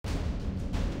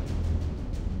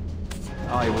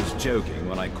I was joking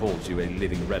when I called you a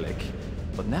living relic,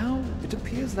 but now it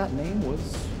appears that name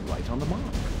was right on the mark.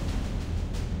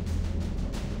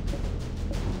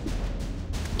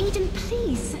 Eden,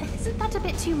 please, isn't that a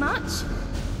bit too much?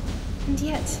 And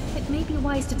yet, it may be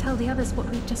wise to tell the others what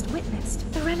we've just witnessed.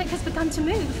 The relic has begun to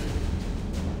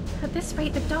move. At this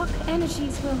rate, the dark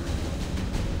energies will...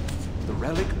 The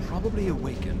relic probably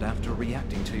awakened after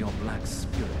reacting to your black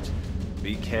spirit.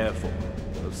 Be careful.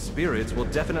 Those spirits will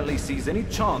definitely seize any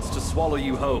chance to swallow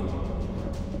you whole.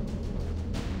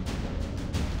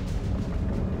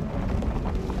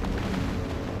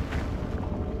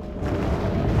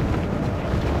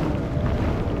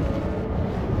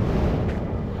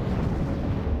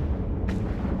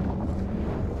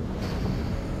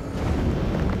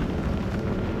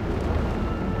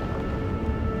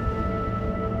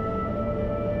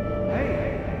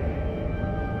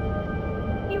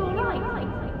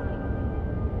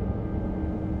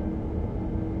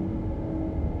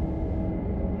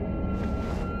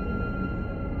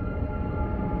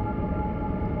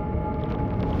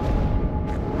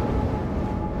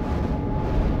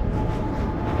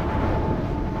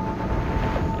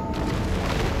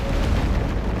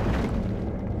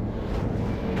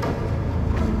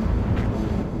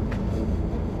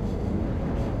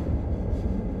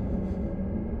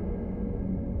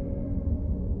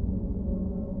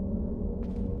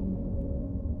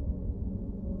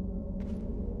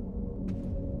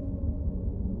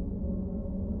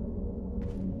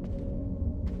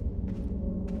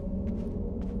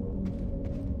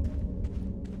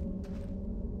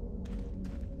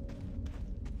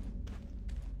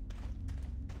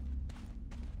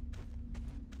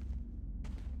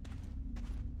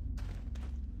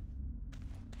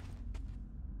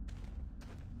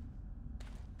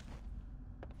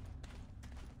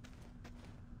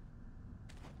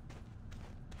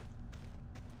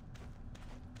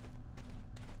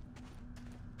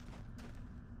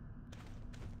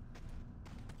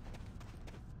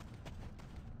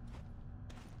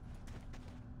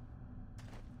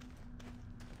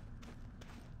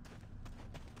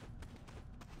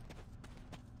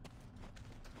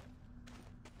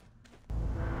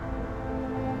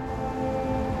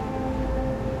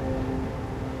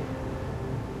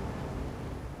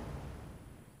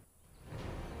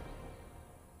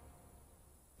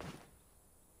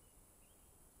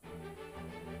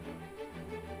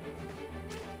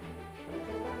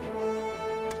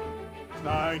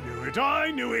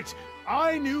 I knew it!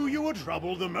 I knew you were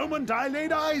trouble the moment I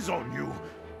laid eyes on you.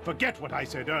 Forget what I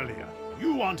said earlier.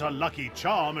 You aren't a lucky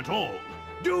charm at all.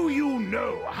 Do you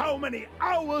know how many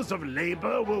hours of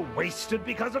labor were wasted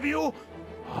because of you?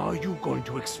 Are you going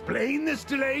to explain this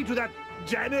delay to that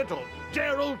Janet or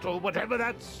Gerald or whatever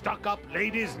that stuck-up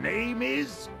lady's name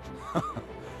is?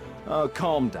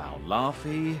 Calm down,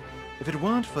 Laughy. If it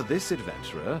weren't for this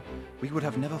adventurer, we would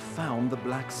have never found the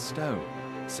Black Stone.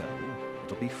 So,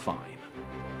 it'll be fine.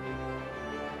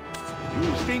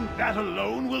 You think that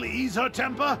alone will ease her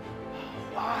temper?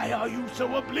 Why are you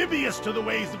so oblivious to the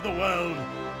ways of the world?